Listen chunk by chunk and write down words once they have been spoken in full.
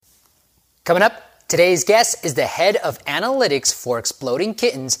Coming up, today's guest is the head of analytics for Exploding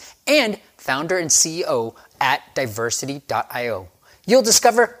Kittens and founder and CEO at Diversity.io. You'll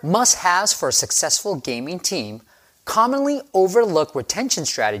discover must-haves for a successful gaming team, commonly overlooked retention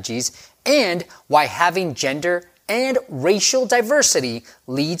strategies, and why having gender and racial diversity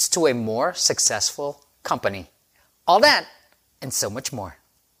leads to a more successful company. All that and so much more.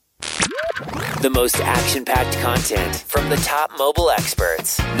 The most action-packed content from the top mobile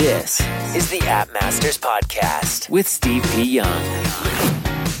experts. This is the App Masters Podcast with Steve P. Young.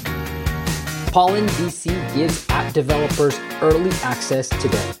 Pollen VC gives app developers early access to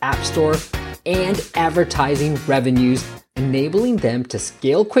their app store and advertising revenues, enabling them to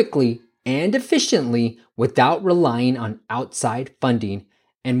scale quickly and efficiently without relying on outside funding,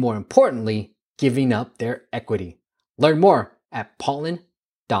 and more importantly, giving up their equity. Learn more at pollen.vc.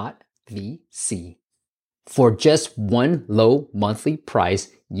 For just one low monthly price,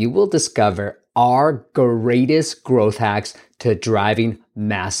 you will discover our greatest growth hacks to driving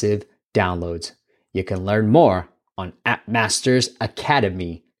massive downloads. You can learn more on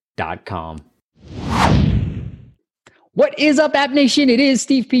appmastersacademy.com. What is up, App Nation? It is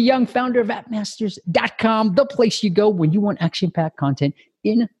Steve P. Young, founder of appmasters.com, the place you go when you want action-packed content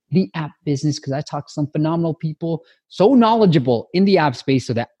in the app business, because I talk to some phenomenal people, so knowledgeable in the app space,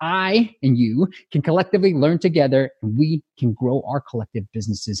 so that I and you can collectively learn together and we can grow our collective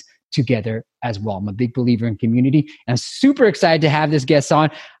businesses together as well. I'm a big believer in community, and I'm super excited to have this guest on.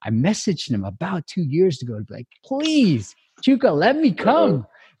 I messaged him about 2 years ago to be like, please, Chuka, let me come.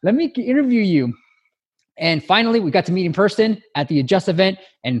 Let me interview you. And finally, we got to meet in person at the Adjust event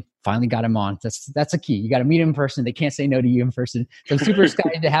and finally got him on. That's a key. You got to meet him in person. They can't say no to you in person. So I'm super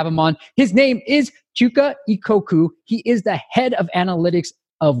excited to have him on. His name is Chuka Ikoku. He is the head of analytics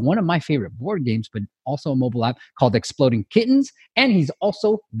of one of my favorite board games, but also a mobile app called Exploding Kittens. And he's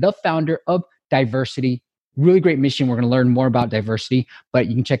also the founder of Diversity. Really great mission. We're going to learn more about diversity, but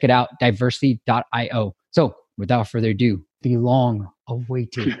you can check it out, diversity.io. So without further ado, the long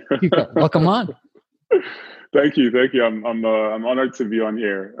awaited Chuka, welcome on. Thank you. I'm honored to be on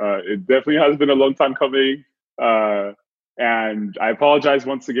here. It definitely has been a long time coming, and I apologize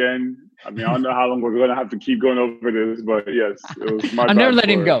once again. I mean, I don't know how long we're going to have to keep going over this, but yes, it was my. I'm never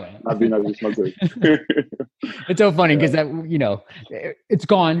letting go. Not being as responsive. It's so funny because it's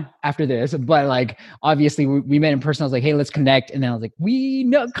gone after this, but like obviously we met in person. I was like, hey, let's connect, and then I was like,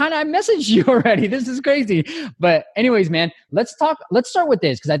 I messaged you already. This is crazy. But anyways, man, let's start with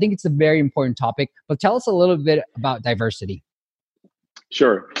this because I think it's a very important topic. But tell us a little bit about diversity.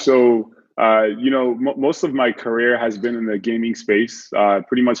 Sure. So. Most of my career has been in the gaming space,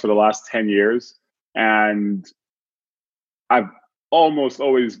 pretty much for the last 10 years. And I've almost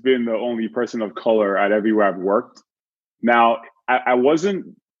always been the only person of color at everywhere I've worked. Now, I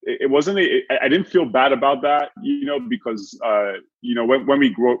didn't feel bad about that, because, when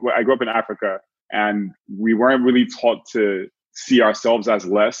I grew up in Africa and we weren't really taught to see ourselves as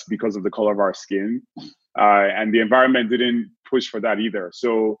less because of the color of our skin. And the environment didn't push for that either.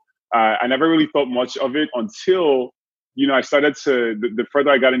 So, I never really thought much of it until, I started the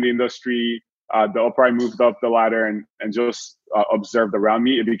further I got in the industry, the upper I moved up the ladder and just observed around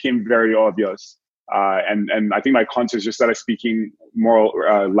me, it became very obvious. And I think my conscience just started speaking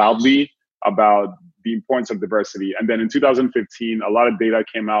more loudly about the importance of diversity. And then in 2015, a lot of data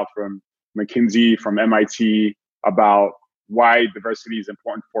came out from McKinsey, from MIT about why diversity is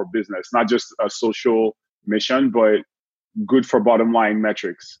important for business, not just a social mission, but good for bottom line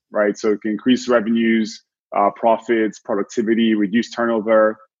metrics, right? So it can increase revenues, profits, productivity, reduce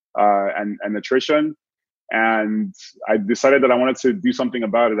turnover, and attrition. And I decided that I wanted to do something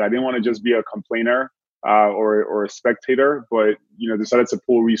about it. I didn't want to just be a complainer or a spectator, but decided to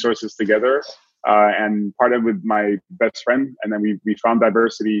pull resources together and partnered with my best friend. And then we found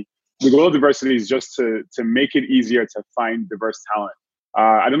Diversity. The goal of Diversity is just to make it easier to find diverse talent.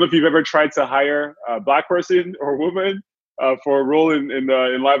 I don't know if you've ever tried to hire a Black person or woman for a role in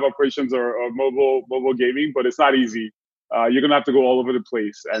live operations or mobile gaming, but it's not easy. You're gonna have to go all over the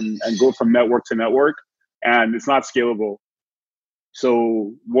place and go from network to network, and it's not scalable.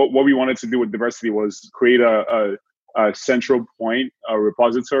 So what we wanted to do with Diversity was create a central point, a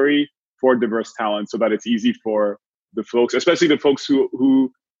repository for diverse talent, so that it's easy for the folks, especially the folks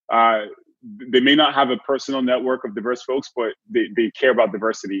who they may not have a personal network of diverse folks, but they care about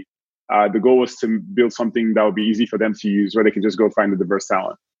diversity. The goal was to build something that would be easy for them to use, where they can just go find the diverse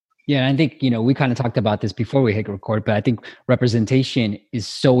talent. Yeah, I think, we kind of talked about this before we hit record, but I think representation is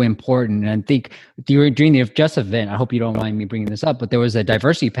so important. And I think during the Just event, I hope you don't mind me bringing this up, but there was a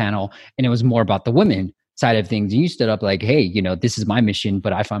diversity panel and it was more about the women side of things. And you stood up like, hey, this is my mission,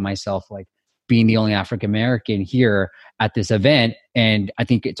 but I find myself like being the only African American here at this event. And I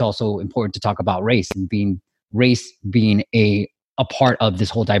think it's also important to talk about race and race being a part of this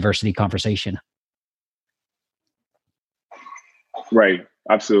whole diversity conversation. Right.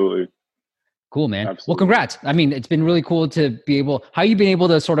 Absolutely. Cool, man. Absolutely. Well, congrats. I mean, it's been really cool to be able, how you been able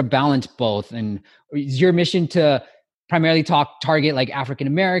to sort of balance both? And is your mission to primarily target like African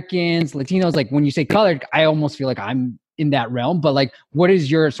Americans, Latinos? Like when you say colored, I almost feel like I'm in that realm, but like, what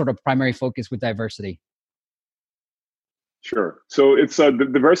is your sort of primary focus with diversity? Sure. So it's the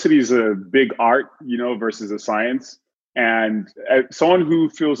diversity is a big art, versus a science. And someone who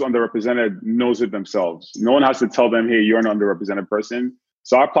feels underrepresented knows it themselves. No one has to tell them, hey, you're an underrepresented person.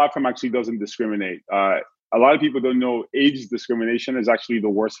 So our platform actually doesn't discriminate. A lot of people don't know age discrimination is actually the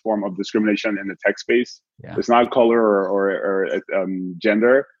worst form of discrimination in the tech space. Yeah. It's not color or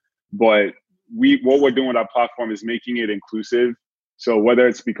gender, but what we're doing with our platform is making it inclusive. So whether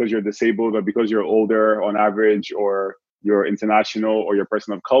it's because you're disabled or because you're older on average, or you're international or you're a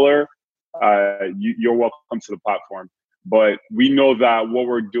person of color, you're welcome to the platform. But we know that what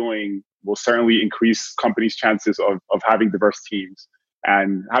we're doing will certainly increase companies' chances of having diverse teams.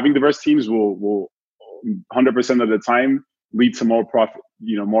 And having diverse teams will 100% of the time lead to more profit,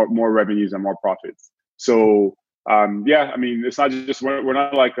 more revenues and more profits. So I mean, it's not just we're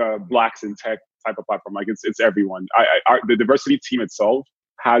not like a blacks in tech type of platform. Like it's everyone. The diversity team itself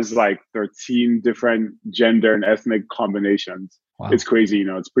has like 13 different gender and ethnic combinations. Wow. It's crazy.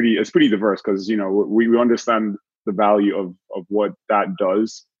 It's pretty diverse because we understand the value of what that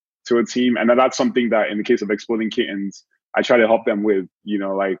does to a team, and that's something that in the case of Exploding Kittens, I try to help them with, you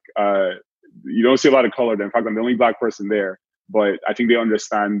don't see a lot of color there. In fact, I'm the only black person there, but I think they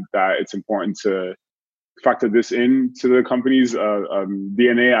understand that it's important to factor this into the company's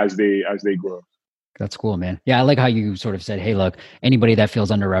DNA as they grow. That's cool, man. Yeah, I like how you sort of said, hey, look, anybody that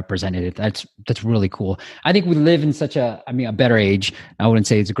feels underrepresented, that's really cool. I think we live in such a better age. I wouldn't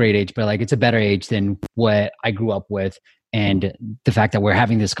say it's a great age, but like it's a better age than what I grew up with. And the fact that we're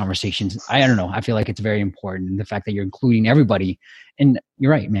having this conversation, I don't know, I feel like it's very important. The fact that you're including everybody. And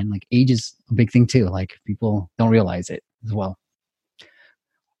you're right, man, like age is a big thing too. Like people don't realize it as well.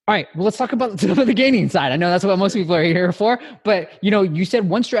 All right, well, let's talk about the gaming side. I know that's what most people are here for, but you said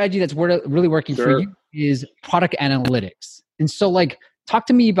one strategy that's really working for you is product analytics. And so like, talk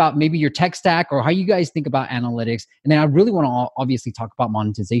to me about maybe your tech stack or how you guys think about analytics. And then I really want to obviously talk about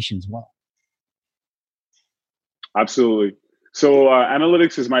monetization as well. Absolutely. So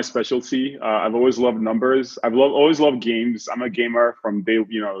analytics is my specialty. I've always loved numbers. Always loved games. I'm a gamer from day,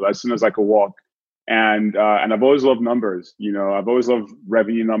 as soon as I could walk. And I've always loved numbers. I've always loved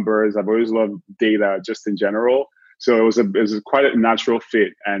revenue numbers. I've always loved data just in general. So it was quite a natural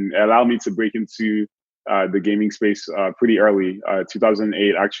fit, and it allowed me to break into the gaming space pretty early,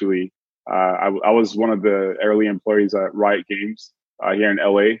 2008 actually. I was one of the early employees at Riot Games here in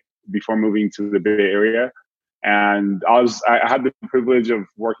LA before moving to the Bay Area. And I had the privilege of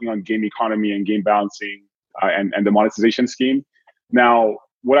working on game economy and game balancing and the monetization scheme. Now,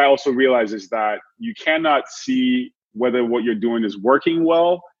 what I also realized is that you cannot see whether what you're doing is working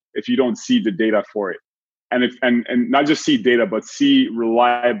well if you don't see the data for it. And not just see data, but see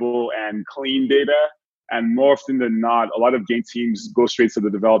reliable and clean data. And more often than not, a lot of game teams go straight to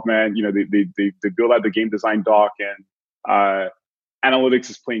the development. They build out the game design doc, and analytics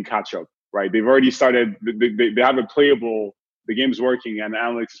is playing catch up. Right, they've already started. They have it playable. The game's working, and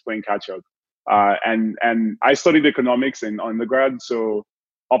analytics is playing catch up. And I studied economics in undergrad, so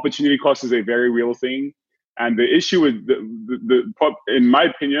opportunity cost is a very real thing. And the issue with in my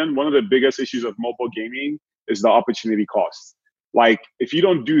opinion, one of the biggest issues of mobile gaming is the opportunity cost. Like, if you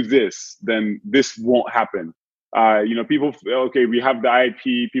don't do this, then this won't happen. People, okay, we have the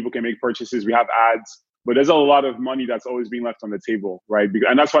IP, people can make purchases, we have ads. But there's a lot of money that's always being left on the table, right?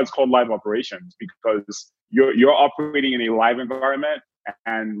 And that's why it's called live operations, because you're operating in a live environment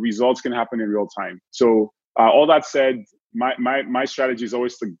and results can happen in real time. So all that said, my strategy is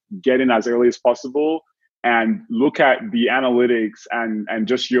always to get in as early as possible and look at the analytics and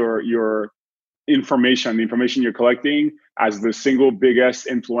just your information, the information you're collecting as the single biggest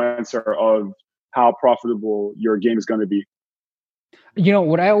influencer of how profitable your game is going to be.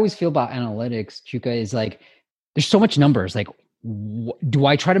 What I always feel about analytics, Chuka, is like, there's so much numbers. Like, do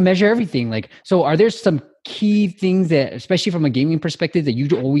I try to measure everything? Like, so are there some key things that, especially from a gaming perspective, that you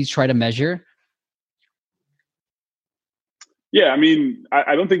always try to measure? Yeah, I mean,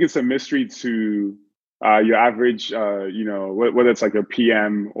 I don't think it's a mystery to your average, whether it's like a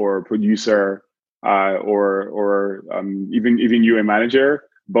PM or producer or even you, a manager,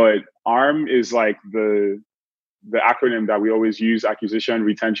 but ARM is like the acronym that we always use: acquisition,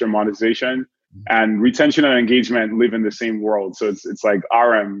 retention, monetization. And retention and engagement live in the same world. So it's like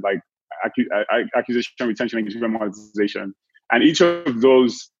RM, like acquisition, retention, engagement, monetization. And each of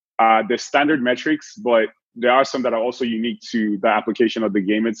those, they're standard metrics, but there are some that are also unique to the application of the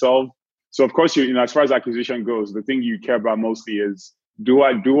game itself. So of course, as far as acquisition goes, the thing you care about mostly is, do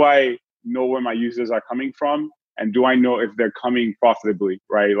I know where my users are coming from? And do I know if they're coming profitably,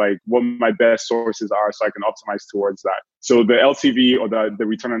 right? Like what my best sources are so I can optimize towards that. So the LTV, or the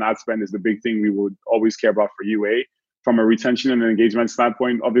return on ad spend, is the big thing we would always care about for UA. From a retention and engagement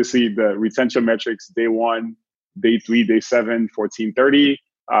standpoint, obviously the retention metrics, day 1, day 3, day 7, 14, 30,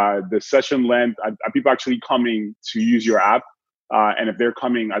 the session length, are people actually coming to use your app? And if they're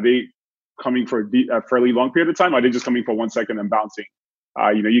coming, are they coming for a fairly long period of time? Or are they just coming for 1 second and bouncing?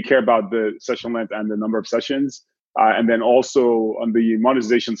 You care about the session length and the number of sessions. And then also on the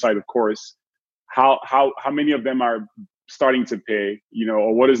monetization side, of course, how many of them are starting to pay,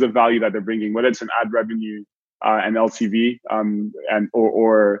 or what is the value that they're bringing, whether it's an ad revenue and LTV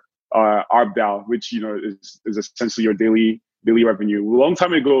or ARPDAU, which, is essentially your daily revenue. A long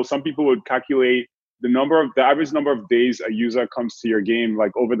time ago, some people would calculate the average number of days a user comes to your game,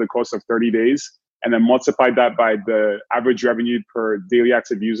 like over the course of 30 days, and then multiply that by the average revenue per daily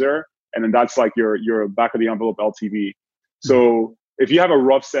active user. And then that's like your back of the envelope LTV. So if you have a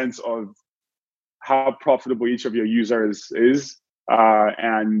rough sense of how profitable each of your users is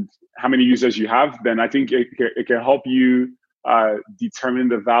and how many users you have, then I think it can help you determine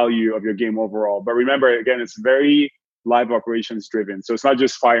the value of your game overall. But remember, again, it's very live operations driven. So it's not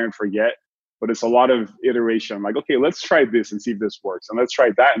just fire and forget, but it's a lot of iteration. Like, okay, let's try this and see if this works. And let's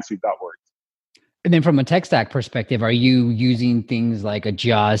try that and see if that works. And then from a tech stack perspective, are you using things like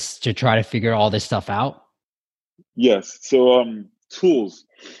Adjust to try to figure all this stuff out? Yes. So tools.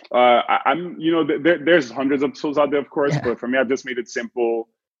 There's hundreds of tools out there, of course, but for me, I've just made it simple.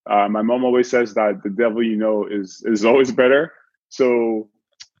 My mom always says that the devil is always better. So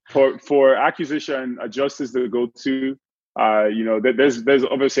for acquisition, Adjust is the go-to. There's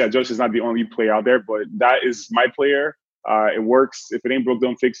obviously Adjust is not the only play out there, but that is my player. It works. If it ain't broke,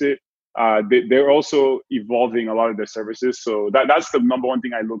 don't fix it. They're also evolving a lot of their services. So that's the number one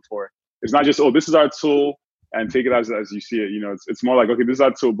thing I look for. It's not just, this is our tool and take it as you see it. It's more like, okay, this is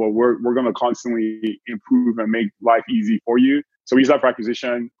our tool, but we're going to constantly improve and make life easy for you. So we use that for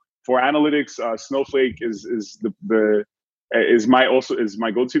acquisition. For analytics, Snowflake is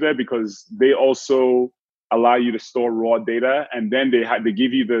my go-to there, because they also allow you to store raw data, and then they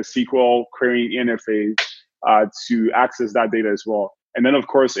give you the SQL querying interface to access that data as well. And then, of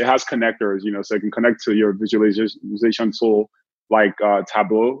course, it has connectors, so it can connect to your visualization tool like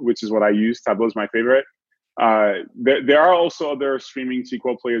Tableau, which is what I use. Tableau is my favorite. There are also other streaming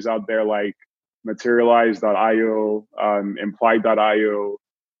SQL players out there like Materialize.io, Implied.io,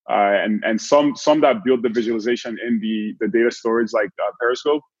 and some that build the visualization in the data storage like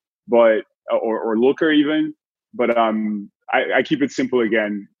Periscope, but or Looker even. But I keep it simple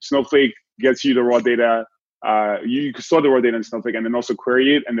again. Snowflake gets you the raw data. You can store the raw data in Snowflake and then also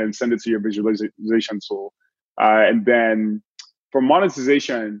query it and then send it to your visualization tool. And then for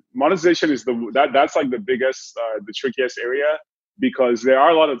monetization is that's like the biggest, the trickiest area, because there are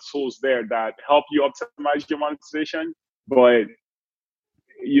a lot of tools there that help you optimize your monetization, but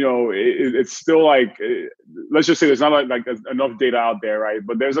it's still like, let's just say there's not like enough data out there, right?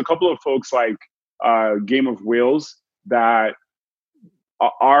 But there's a couple of folks like Game of Whales that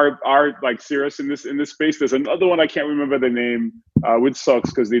are like serious in this space. There's another one, I can't remember the name, which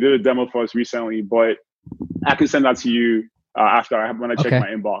sucks because they did a demo for us recently, but I can send that to you when I check my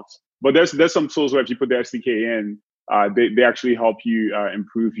inbox. But there's some tools where if you put the SDK in, they actually help you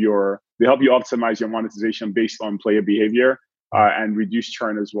they help you optimize your monetization based on player behavior and reduce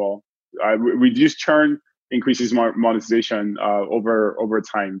churn as well. Reduce churn increases monetization over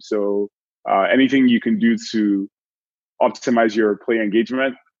time. So anything you can do to optimize your player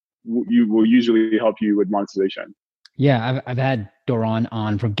engagement will usually help you with monetization. Yeah, I've had Doron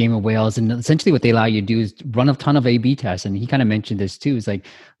on from Game of Whales, and essentially what they allow you to do is run a ton of A/B tests. And he kind of mentioned this too. It's like,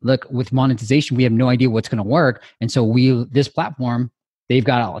 look, with monetization, we have no idea what's going to work, and so this platform, they've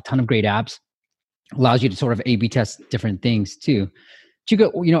got a ton of great apps, allows you to sort of A/B test different things too.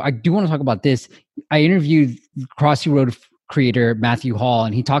 Chico, I do want to talk about this. I interviewed Crossy Road creator Matthew Hall,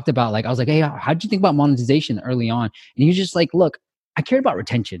 and he talked about I was like, hey, how did you think about monetization early on? And he was just like, look, I cared about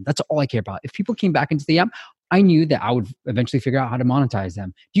retention. That's all I care about. If people came back into the app, I knew that I would eventually figure out how to monetize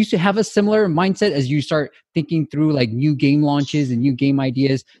them. Do you have a similar mindset as you start thinking through like new game launches and new game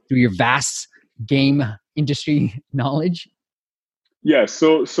ideas through your vast game industry knowledge? Yeah, I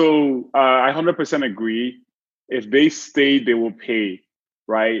 100% agree. If they stay, they will pay,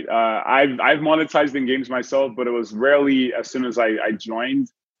 right? I've monetized in games myself, but it was rarely as soon as I joined.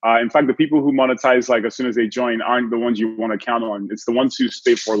 In fact, the people who monetize like as soon as they join aren't the ones you want to count on. It's the ones who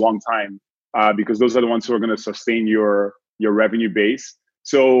stay for a long time, because those are the ones who are going to sustain your revenue base.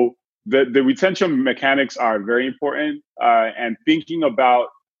 So the retention mechanics are very important, and thinking about,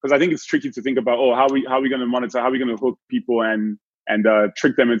 because I think it's tricky to think about, oh, how we going to monetize, how are we going to hook people and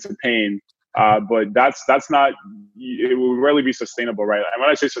trick them into paying. But that's not. It will rarely be sustainable, right? And when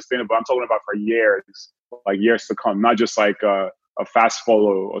I say sustainable, I'm talking about for years, like years to come, not just like a fast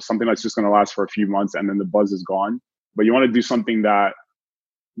follow or something that's just going to last for a few months and then the buzz is gone. But you want to do something that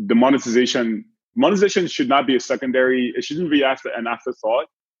the monetization should not be a secondary. It shouldn't be an afterthought,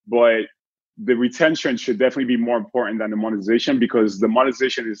 but the retention should definitely be more important than the monetization, because the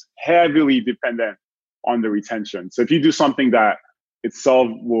monetization is heavily dependent on the retention. So if you do something that itself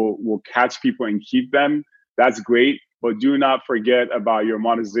will catch people and keep them, that's great. But do not forget about your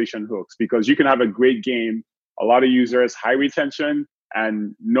monetization hooks, because you can have a great game, a lot of users, high retention,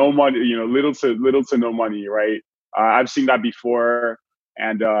 and no money, little to no money, right? I've seen that before,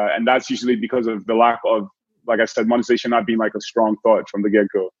 and that's usually because of the lack of, like I said, monetization not being like a strong thought from the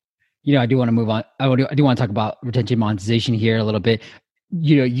get-go. I do want to move on. I do want to talk about retention monetization here a little bit.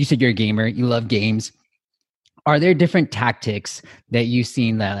 You said you're a gamer, you love games. Are there different tactics that you've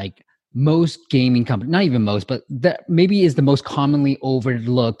seen that like most gaming companies, not even most, but that maybe is the most commonly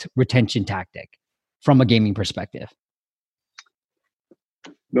overlooked retention tactic from a gaming perspective?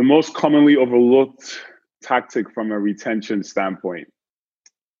 The most commonly overlooked tactic from a retention standpoint.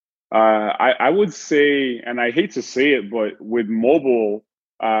 I would say, and I hate to say it, but with mobile,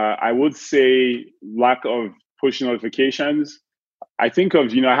 I would say lack of push notifications. I think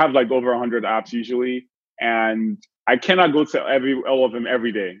of, I have like over 100 apps usually, and I cannot go to all of them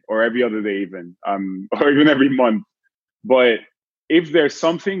every day or every other day even, or even every month. But if there's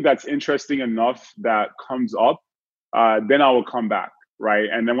something that's interesting enough that comes up, then I will come back, right?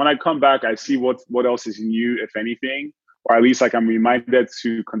 And then when I come back, I see what else is new, if anything, or at least like I'm reminded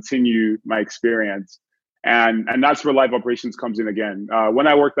to continue my experience. And that's where live operations comes in again. When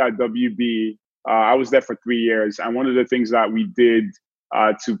I worked at WB, I was there for 3 years, and one of the things that we did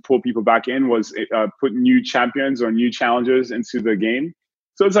to pull people back in was put new champions or new challenges into the game.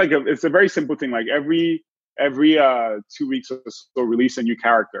 So it's like it's a very simple thing. Like every 2 weeks or so, release a new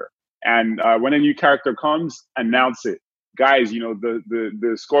character, and when a new character comes, announce it, guys.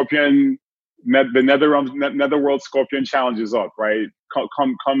 The Scorpion, the Netherworld Scorpion challenge is up, right?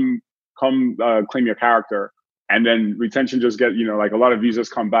 Come claim your character. And then retention just get, like a lot of users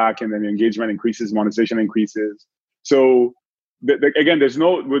come back, and then engagement increases, monetization increases. So again, there's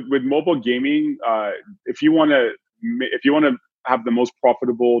no, with mobile gaming, if you want to have the most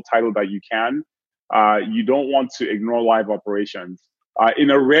profitable title that you can, you don't want to ignore live operations.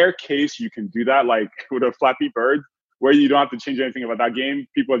 In a rare case, you can do that, like with a Flappy Bird, where you don't have to change anything about that game.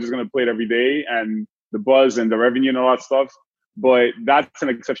 People are just going to play it every day, and the buzz and the revenue and all that stuff. But that's an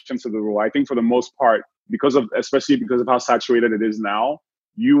exception to the rule. I think for the most part, especially because of how saturated it is now,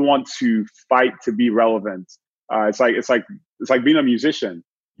 you want to fight to be relevant. It's like being a musician.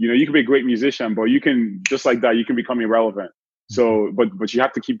 You can be a great musician, but you can, just like that, you can become irrelevant. So, but you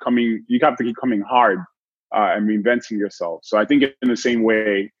have to keep coming. You have to keep coming hard and reinventing yourself. So I think in the same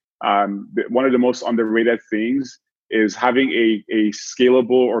way, one of the most underrated things is having a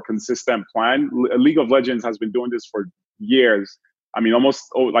scalable or consistent plan. League of Legends has been doing this for years. I mean, almost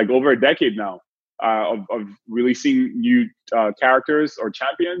like over a decade now, of releasing new characters or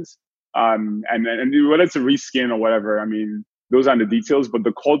champions, and whether it's a reskin or whatever. I mean, those aren't the details, but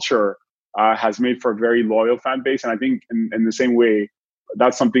the culture has made for a very loyal fan base, and I think in the same way,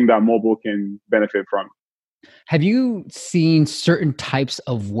 that's something that mobile can benefit from. Have you seen certain types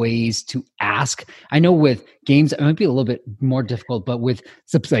of ways to ask? I know with games, it might be a little bit more difficult, but with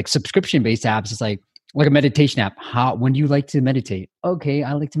like subscription-based apps, it's like a meditation app. When do you like to meditate? Okay,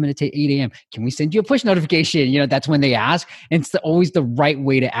 I like to meditate 8 a.m. Can we send you a push notification? That's when they ask. And it's always the right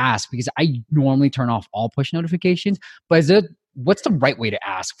way to ask, because I normally turn off all push notifications. But what's the right way to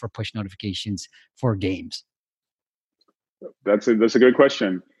ask for push notifications for games? That's a good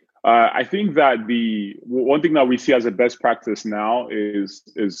question. I think that the one thing that we see as a best practice now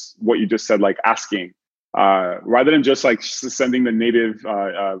is what you just said, like asking. Rather than just like sending the native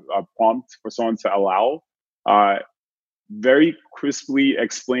prompt for someone to allow, very crisply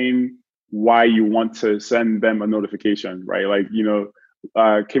explain why you want to send them a notification, right? Like,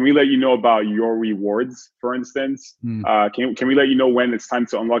 can we let you know about your rewards, for instance? Can we let you know when it's time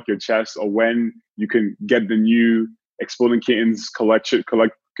to unlock your chest, or when you can get the new Exploding Kittens collector's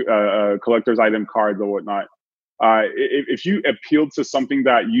item cards or whatnot. If you appeal to something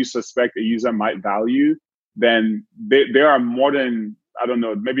that you suspect a user might value, then there are more than, I don't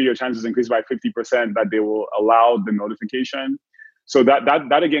know, maybe your chances increase by 50% that they will allow the notification. So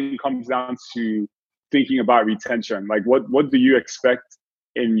that again comes down to thinking about retention. Like what do you expect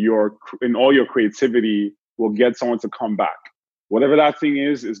in all your creativity will get someone to come back? Whatever that thing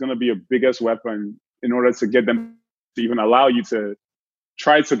is going to be your biggest weapon in order to get them to even allow you to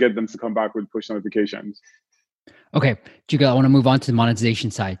try to get them to come back with push notifications. Okay, Juga, I want to move on to the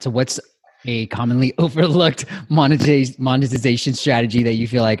monetization side. So what's a commonly overlooked monetization strategy that you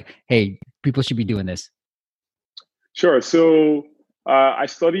feel like, hey, people should be doing this? Sure. So I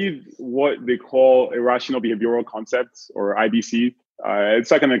studied what they call irrational behavioral concepts, or IBC.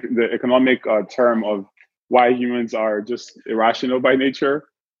 It's like the economic term of why humans are just irrational by nature.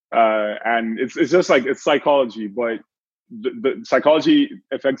 And it's just like, it's psychology, but the psychology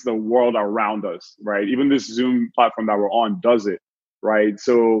affects the world around us, right? Even this Zoom platform that we're on does it, right?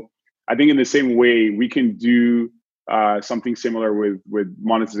 So I think in the same way, we can do something similar with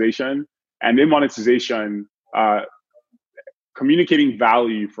monetization. And in monetization, communicating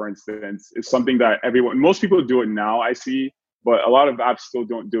value, for instance, is something that most people do it now, I see, but a lot of apps still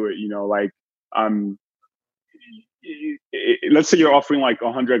don't do it. Like let's say you're offering like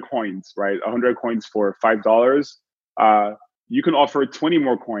 100 coins, right? 100 coins for $5. You can offer 20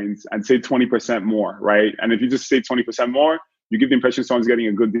 more coins and say 20% more, right? And if you just say 20% more, you give the impression someone's getting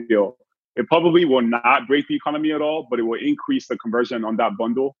a good deal. It probably will not break the economy at all, but it will increase the conversion on that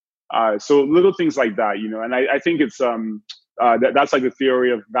bundle. So little things like that, and I think it's that's like the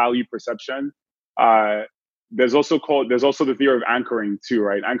theory of value perception. There's also the theory of anchoring too,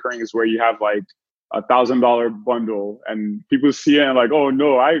 right? Anchoring is where you have like $1,000 bundle and people see it and like, oh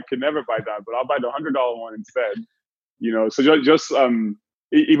no, I could never buy that, but I'll buy the $100 one instead. So just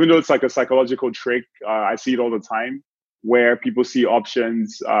even though it's like a psychological trick, I see it all the time where people see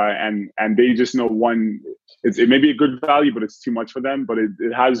options and they just know it may be a good value, but it's too much for them, but it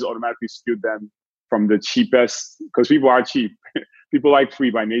has automatically skewed them from the cheapest, because people are cheap. People like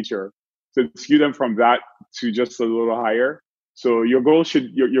free by nature. So skew them from that to just a little higher. So your goal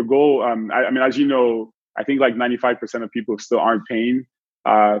I mean, as you know, I think like 95% of people still aren't paying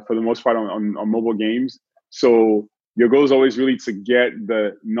for the most part on mobile games. So your goal is always really to get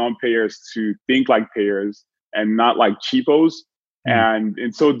the non-payers to think like payers and not like cheapos. And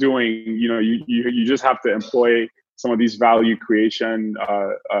in so doing, you just have to employ some of these value creation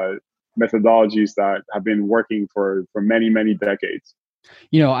methodologies that have been working for many, many decades.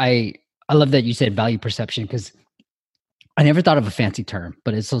 I love that you said value perception, because I never thought of a fancy term,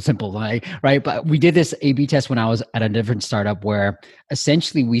 but it's so simple, right? But we did this A/B test when I was at a different startup where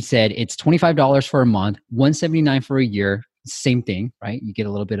essentially we said it's $25 for a month, $179 for a year, same thing, right? You get a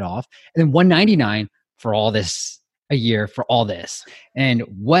little bit off, and then $199 for all this a year for all this. And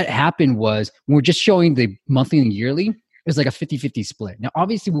what happened was when we're just showing the monthly and yearly, it was like a 50-50 split. Now,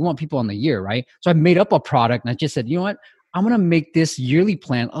 obviously we want people on the year, right? So I made up a product and I just said, you know what? I'm going to make this yearly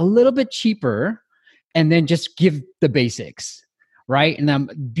plan a little bit cheaper and then just give the basics, right? And then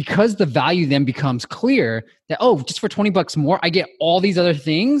because the value then becomes clear that, oh, just for $20 more, I get all these other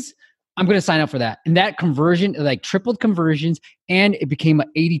things, I'm going to sign up for that. And that conversion, like tripled conversions, and it became an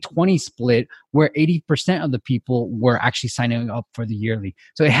 80-20 split where 80% of the people were actually signing up for the yearly.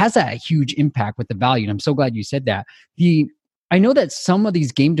 So it has that huge impact with the value. And I'm so glad you said that. I know that some of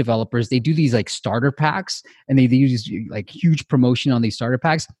these game developers, they do these like starter packs and they use like huge promotion on these starter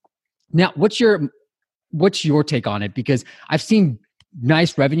packs. Now, what's your take on it? Because I've seen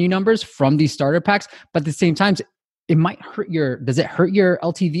nice revenue numbers from these starter packs, but at the same time, does it hurt your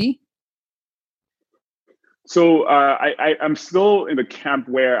LTV? So I'm still in the camp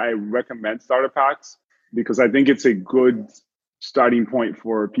where I recommend starter packs because I think it's a good starting point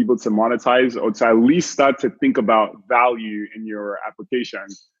for people to monetize or to at least start to think about value in your application.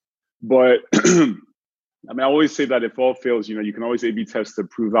 But I mean, I always say that if all fails, you can always A/B test to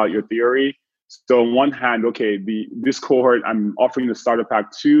prove out your theory. So on one hand, okay, this cohort, I'm offering the starter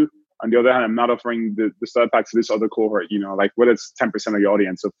pack to. On the other hand, I'm not offering the starter pack to this other cohort, like whether it's 10% of your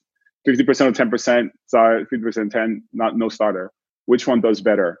audience. So 50% of 10%, sorry, 50% 10, no starter. Which one does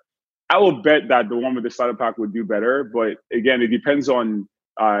better? I will bet that the one with the starter pack would do better. But again, it depends on,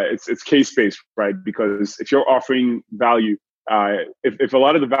 it's case-based, right? Because if you're offering value, if a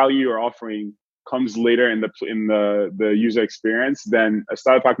lot of the value you're offering comes later in the user experience, then a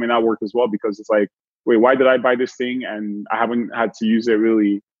starter pack may not work as well because it's like, wait, why did I buy this thing and I haven't had to use it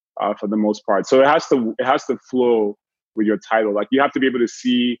really for the most part? So it has to flow with your title. Like you have to be able to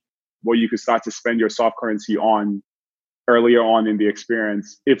see what you could start to spend your soft currency on earlier on in the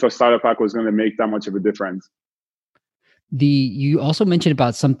experience if a starter pack was going to make that much of a difference. You also mentioned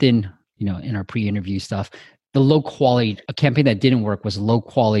about something, in our pre-interview stuff, the low quality, a campaign that didn't work was low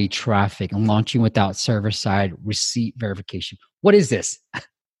quality traffic and launching without server side receipt verification. What is this?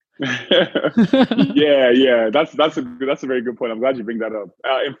 yeah. That's a very good point. I'm glad you bring that up.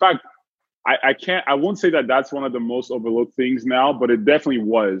 In fact, I won't say that that's one of the most overlooked things now, but it definitely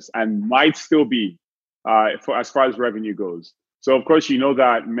was and might still be for as far as revenue goes. So of course,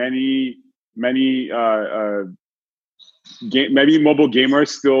 that many mobile gamers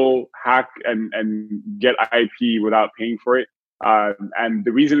still hack and get IP without paying for it. And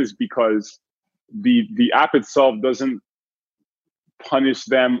the reason is because the app itself doesn't punish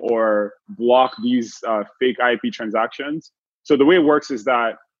them or block these fake IP transactions. So the way it works is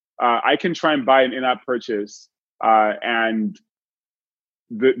that I can try and buy an in-app purchase and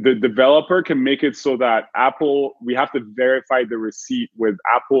the developer can make it so that we have to verify the receipt with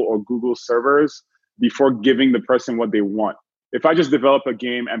Apple or Google servers before giving the person what they want. If I just develop a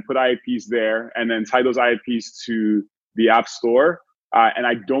game and put IPs there and then tie those IPs to the App Store, and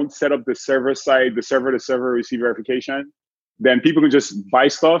I don't set up the server-to-server receipt verification, then people can just buy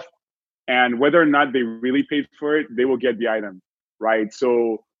stuff, and whether or not they really paid for it, they will get the item, right?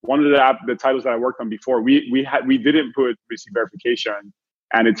 So one of the titles that I worked on before, we didn't put receipt verification,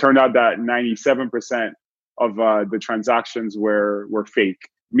 and it turned out that 97% of the transactions were fake.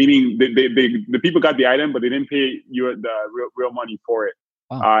 Meaning the people got the item, but they didn't pay you the real money for it.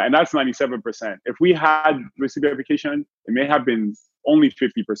 Wow. And that's 97%. If we had receipt verification, it may have been only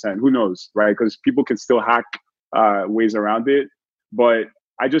 50%. Who knows, right? Because people can still hack ways around it. But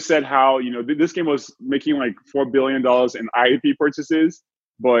I just said how, this game was making like $4 billion in IAP purchases,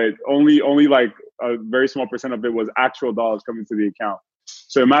 but only like a very small percent of it was actual dollars coming to the account.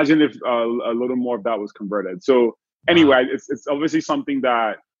 So imagine if a little more of that was converted. So anyway, it's obviously something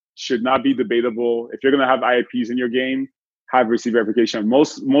that should not be debatable. If you're going to have IPs in your game, have receipt verification. A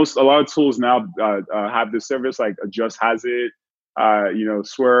lot of tools now have this service, like Just Has It,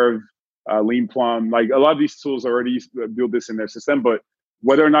 Swerve, Lean Plum. Like a lot of these tools already build this in their system. But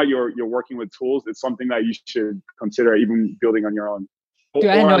whether or not you're working with tools, it's something that you should consider even building on your own. Dude,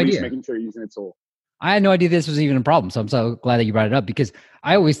 I had no idea. Making sure you're using a tool. I had no idea this was even a problem. So I'm so glad that you brought it up, because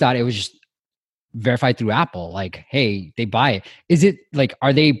I always thought it was just verified through Apple. Like, hey, they buy it. Is it like,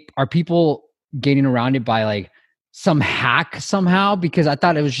 are people getting around it by like some hack somehow? Because I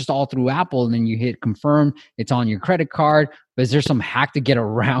thought it was just all through Apple, and then you hit confirm, it's on your credit card. But is there some hack to get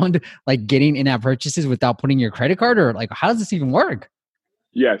around like getting in-app purchases without putting your credit card, or like, how does this even work?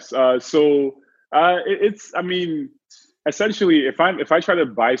 Yes. Essentially, if I try to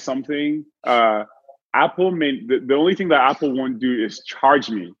buy something, Apple the only thing that Apple won't do is charge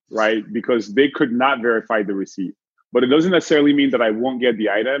me, right? Because they could not verify the receipt. But it doesn't necessarily mean that I won't get the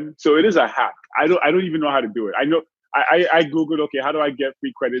item. So it is a hack. I don't even know how to do it. I know I Googled, okay, how do I get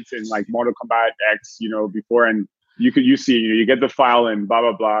free credits in like Mortal Kombat X, before, and you see you get the file and blah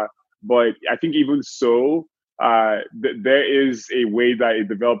blah blah. But I think even so, there is a way that a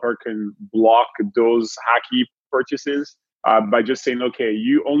developer can block those hacky purchases. By just saying, okay,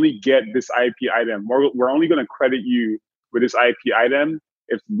 you only get this IP item. We're only going to credit you with this IP item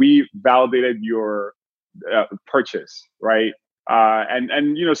if we validated your purchase, right?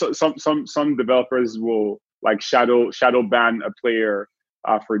 So some developers will like shadow ban a player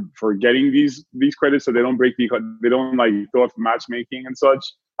for getting these credits, so they don't they don't like throw off matchmaking and such.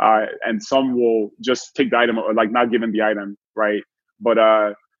 And some will just take the item or like not give them the item, right? But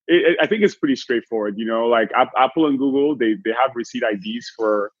I think it's pretty straightforward, like Apple and Google, they have receipt IDs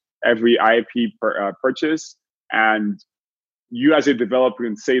for every IP purchase. And you as a developer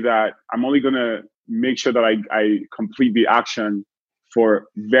can say that I'm only going to make sure that I complete the action for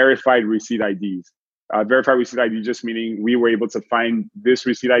verified receipt IDs. Verified receipt ID just meaning we were able to find this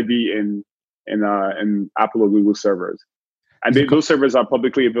receipt ID in Apple or Google servers. And those servers are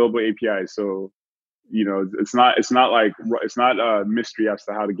publicly available APIs. So it's not a mystery as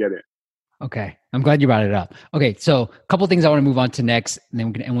to how to get it. Okay. I'm glad you brought it up. Okay. So a couple of things I want to move on to next, and then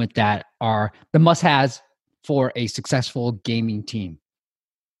we can end with that, are the must-haves for a successful gaming team.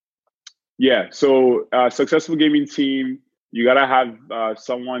 Yeah. So successful gaming team, you got to have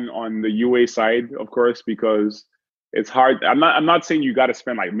someone on the UA side, of course, because it's hard. I'm not saying you got to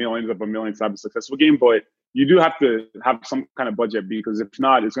spend like millions upon millions to have a successful game, but you do have to have some kind of budget, because if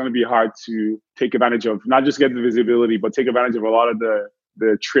not, it's going to be hard to take advantage of, not just get the visibility, but take advantage of a lot of the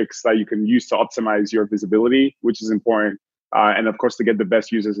tricks that you can use to optimize your visibility, which is important. And of course, to get the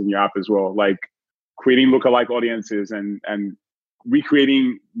best users in your app as well, like creating lookalike audiences and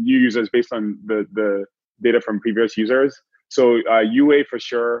recreating new users based on the data from previous users. So UA for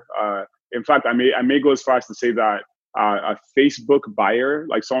sure. In fact, I may go as far as to say that a Facebook buyer,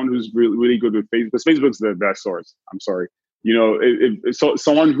 like someone who's really good with Facebook, because Facebook's the best source. I'm sorry, so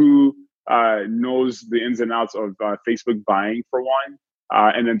someone who knows the ins and outs of Facebook buying for one,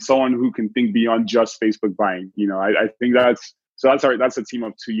 and then someone who can think beyond just Facebook buying. I think that's a team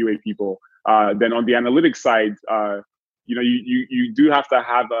of 2 UA people. Then on the analytics side, you do have to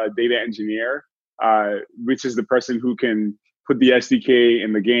have a data engineer, which is the person who can put the SDK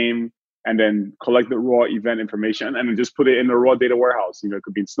in the game and then collect the raw event information and then just put it in the raw data warehouse. It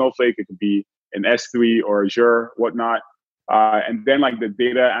could be in Snowflake, it could be in S3 or Azure, whatnot. And then like the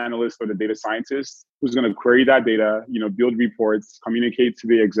data analyst or the data scientist who's going to query that data, build reports, communicate to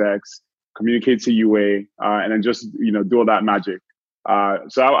the execs, communicate to UA, and then just, do all that magic.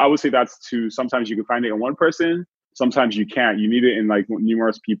 So I would say that's 2. Sometimes you can find it in one person. Sometimes you can't. You need it in like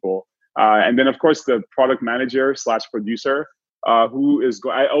numerous people. And then of course the product manager / producer, who is,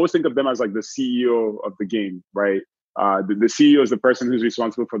 I always think of them as like the CEO of the game, right? The CEO is the person who's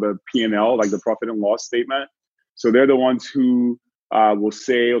responsible for the P&L, like the profit and loss statement. So they're the ones who will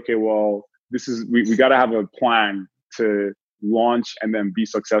say, okay, well, we got to have a plan to launch and then be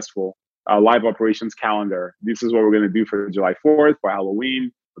successful. Live operations calendar. This is what we're going to do for July 4th, for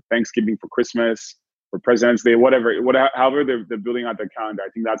Halloween, for Thanksgiving, for Christmas, for President's Day, however they're building out their calendar. I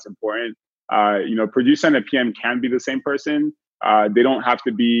think that's important. Producer and a PM can be the same person. They don't have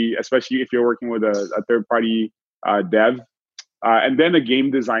to be, especially if you're working with a third-party dev. And then a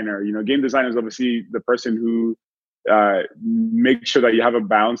game designer. Game designer is obviously the person who makes sure that you have a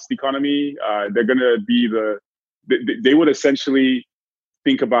balanced economy. They're going to be they would essentially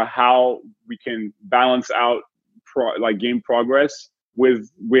think about how we can balance out game progress with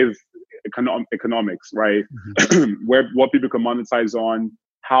economics, right? Mm-hmm. What people can monetize on,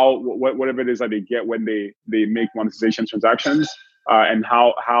 whatever it is that they get when they make monetization transactions, and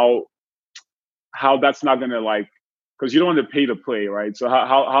how that's not gonna because you don't want to pay to play, right? So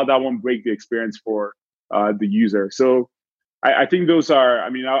how that won't break the experience for the user. So I think those are.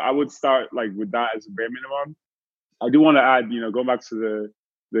 I would start with that as a bare minimum. I do want to add, going back to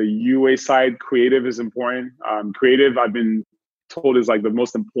the UA side, creative is important. Creative, I've been told, is the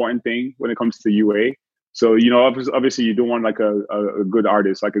most important thing when it comes to UA. So, obviously you do want a good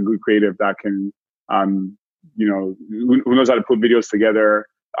artist, a good creative that can, who knows how to put videos together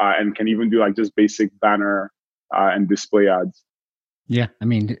and can even do just basic banner and display ads. Yeah,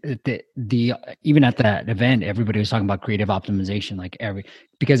 the even at that event, everybody was talking about creative optimization,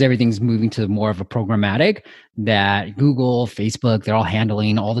 because everything's moving to more of a programmatic, that Google, Facebook, they're all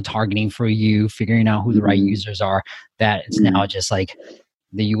handling all the targeting for you, figuring out who the right users are. That it's now just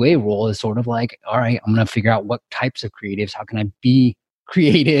the UA role is sort of all right, I'm going to figure out what types of creatives, how can I be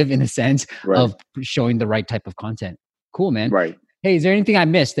creative in a sense of showing the right type of content. Cool, man. Right. Hey, is there anything I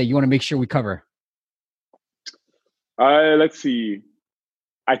missed that you want to make sure we cover? Let's see.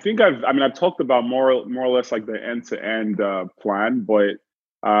 I think I've talked about more or less the end-to-end plan, but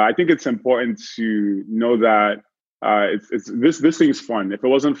I think it's important to know that this thing's fun. If it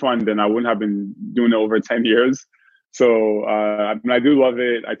wasn't fun, then I wouldn't have been doing it over 10 years. So I do love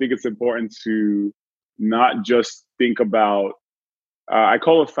it. I think it's important to not just think about. I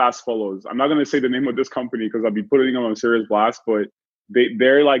call it fast follows. I'm not going to say the name of this company because I'll be putting them on serious blast, but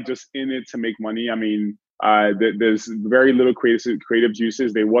they're just in it to make money. There's very little creative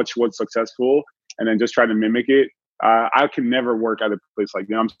juices. They watch what's successful and then just try to mimic it. I can never work at a place like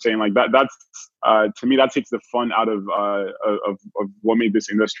that. I'm saying that's to me, that takes the fun out of what made this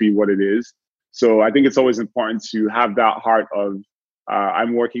industry what it is. So I think it's always important to have that heart of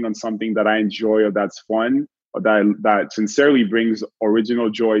I'm working on something that I enjoy or that's fun or that sincerely brings original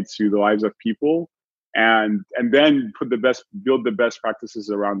joy to the lives of people, and then build the best practices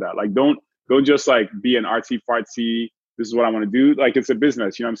around that. Don't just be an artsy fartsy. This is what I want to do. It's a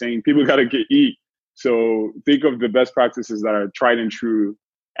business. You know what I'm saying? People got to eat. So think of the best practices that are tried and true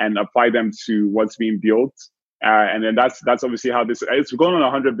and apply them to what's being built. And then that's obviously how it's going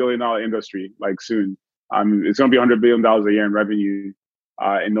on $100 billion industry soon. It's going to be $100 billion a year in revenue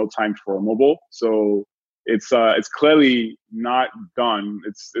in no time for mobile. So it's clearly not done.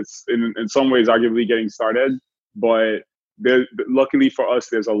 It's in some ways arguably getting started, but luckily for us,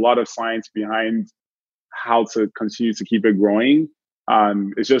 there's a lot of science behind how to continue to keep it growing.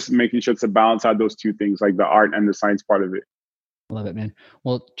 It's just making sure to balance out those two things, the art and the science part of it. Love it, man.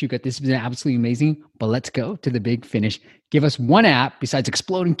 Well, Chuka, this has been absolutely amazing, but let's go to the big finish. Give us one app besides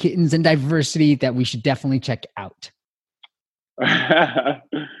Exploding Kittens and Diversity that we should definitely check out.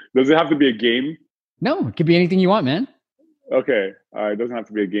 Does it have to be a game? No, it could be anything you want, man. Okay. It doesn't have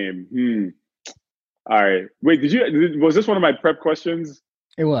to be a game. All right. Wait, was this one of my prep questions?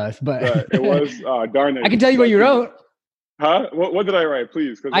 It was, but It was. Darn it. I can tell you what you wrote. Huh? What did I write?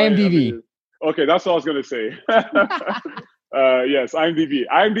 Please, because IMDb. Okay, that's what I was gonna say. Yes, IMDb.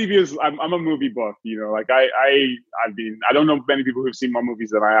 IMDb is. I'm a movie buff. You know, like I don't know many people who've seen more movies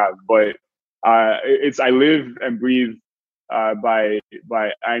than I have, but I live and breathe by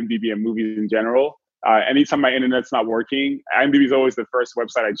IMDb and movies in general. Anytime my internet's not working, IMDb is always the first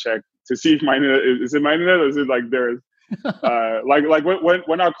website I check to see if my internet is it my internet or is it like theirs. Like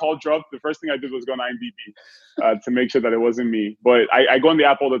when our call dropped, the first thing I did was go on IMDb to make sure that it wasn't me. But I go on the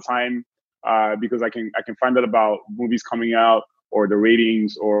app all the time because I can find out about movies coming out or the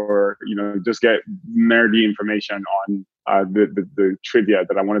ratings, or just get nerdy information on the trivia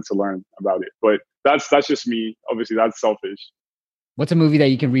that I wanted to learn about it. But that's just me. Obviously, that's selfish. What's a movie that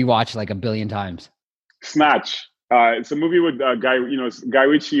you can rewatch like 1 billion times? Snatch. It's a movie with Guy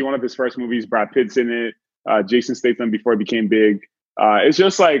Ritchie. One of his first movies. Brad Pitt's in it. Jason Statham before it became big. It's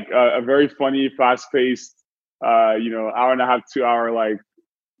just like a very funny, fast-paced, hour and a half, 2 hour, like,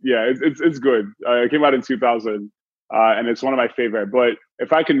 yeah, it's good. It came out in 2000, and it's one of my favorite. But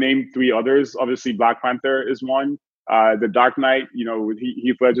if I can name 3 others, obviously Black Panther is one. The Dark Knight, with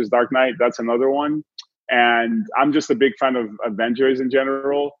Heath Ledger's Dark Knight, that's another one. And I'm just a big fan of Avengers in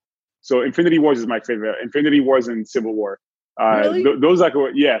general. So Infinity Wars is my favorite. Infinity Wars and Civil War. Really? Those are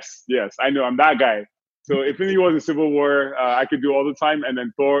yes, I know, I'm that guy. So Infinity Wars and Civil War, I could do all the time. And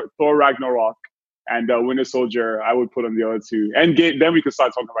then Thor Ragnarok and Winter Soldier, I would put on the other 2. Endgame, then we could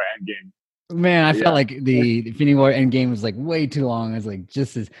start talking about Endgame. Man, I felt like the Infinity War Endgame was like way too long. I was like,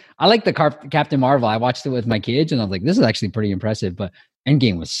 I like the Captain Marvel. I watched it with my kids and I was like, this is actually pretty impressive. But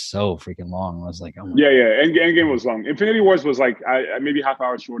Endgame was so freaking long. I was like, oh my God. Endgame was long. Infinity Wars was like maybe half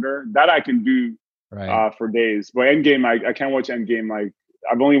hour shorter. That I can do for days. But Endgame, I can't watch Endgame. Like,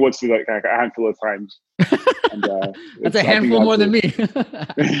 I've only watched it like a handful of times. And, that's a handful more than me.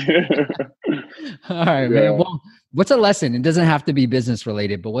 All right, man. Well, what's a lesson? It doesn't have to be business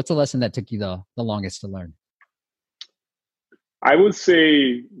related, but what's a lesson that took you the longest to learn? I would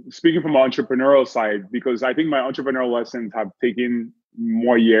say, speaking from an entrepreneurial side, because I think my entrepreneurial lessons have taken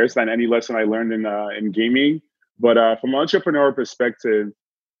more years than any lesson I learned in gaming. But from an entrepreneurial perspective,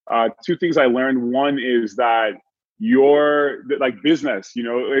 2 things I learned. One is that your like business,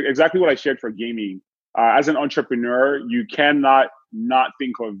 exactly what I shared for gaming. As an entrepreneur, you cannot not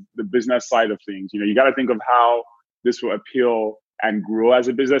think of the business side of things. You got to think of how this will appeal and grow as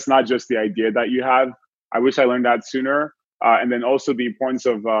a business, not just the idea that you have. I wish I learned that sooner. And then also the importance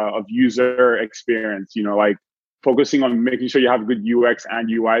of user experience, like focusing on making sure you have good UX and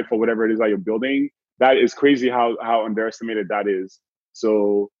UI for whatever it is that you're building. That is crazy how underestimated that is.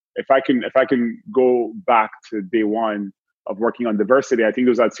 So if I can go back to day one of working on diversity, I think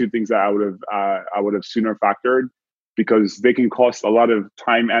those are 2 things that I would have sooner factored, because they can cost a lot of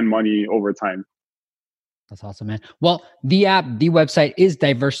time and money over time. That's awesome, man. Well, the website is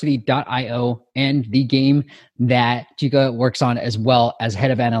diversity.io, and the game that Chuka works on as well as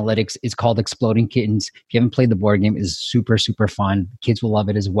head of analytics is called Exploding Kittens. If you haven't played the board game, it is super, super fun. Kids will love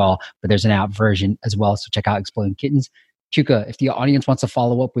it as well, but there's an app version as well. So check out Exploding Kittens. Chuka, if the audience wants to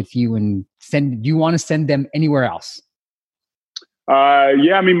follow up with you and do you want to send them anywhere else? I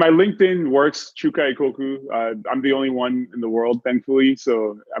mean, my LinkedIn works, Chuka Ikoku. I'm the only one in the world, thankfully,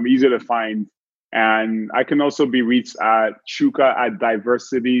 so I'm easy to find. And I can also be reached at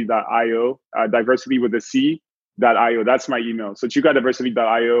chuka@diversity.io, diversity with a C.io. That's my email. So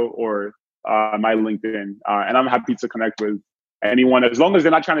chuka@diversity.io or my LinkedIn. And I'm happy to connect with anyone, as long as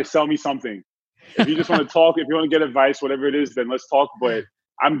they're not trying to sell me something. If you just want to talk, if you want to get advice, whatever it is, then let's talk. But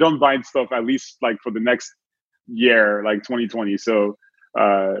I'm done buying stuff, at least like for the next year, like 2020. So,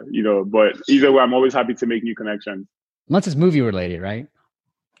 but either way, I'm always happy to make new connections. Unless it's movie related, right?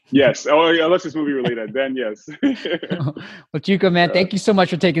 Yes. Oh, yeah. Unless it's movie related, then yes. Well, Chuka, man, thank you so much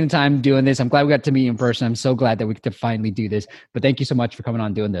for taking the time doing this. I'm glad we got to meet in person. I'm so glad that we could finally do this. But thank you so much for coming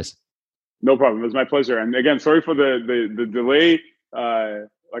on doing this. No problem. It was my pleasure. And again, sorry for the delay.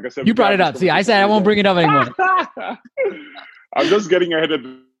 Like I said, you brought it up. See, I said I won't bring it up anymore. I'm just getting ahead of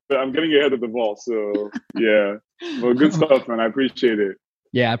the ball. So yeah, well, good stuff, man. I appreciate it.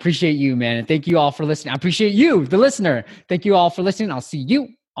 Yeah, I appreciate you, man. And thank you all for listening. I appreciate you, the listener. Thank you all for listening. I'll see you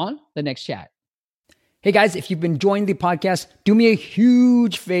on the next chat. Hey guys, if you've been enjoying the podcast, do me a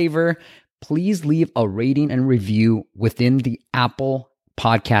huge favor. Please leave a rating and review within the Apple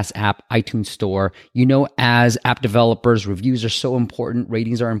Podcast app, iTunes Store. As app developers, reviews are so important.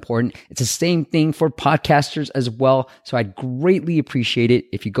 Ratings are important. It's the same thing for podcasters as well. So I'd greatly appreciate it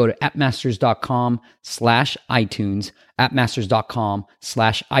if you go to appmasters.com/iTunes.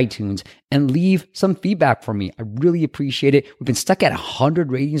 appmasters.com/iTunes and leave some feedback for me. I really appreciate it. We've been stuck at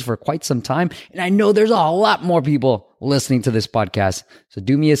 100 ratings for quite some time, and I know there's a lot more people listening to this podcast. So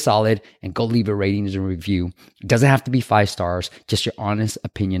do me a solid and go leave a ratings and review. It doesn't have to be 5 stars, just your honest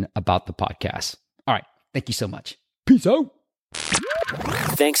opinion about the podcast. All right. Thank you so much. Peace out.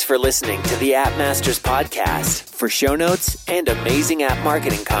 Thanks for listening to the App Masters podcast. For show notes and amazing app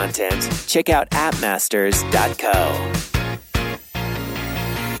marketing content, check out appmasters.co.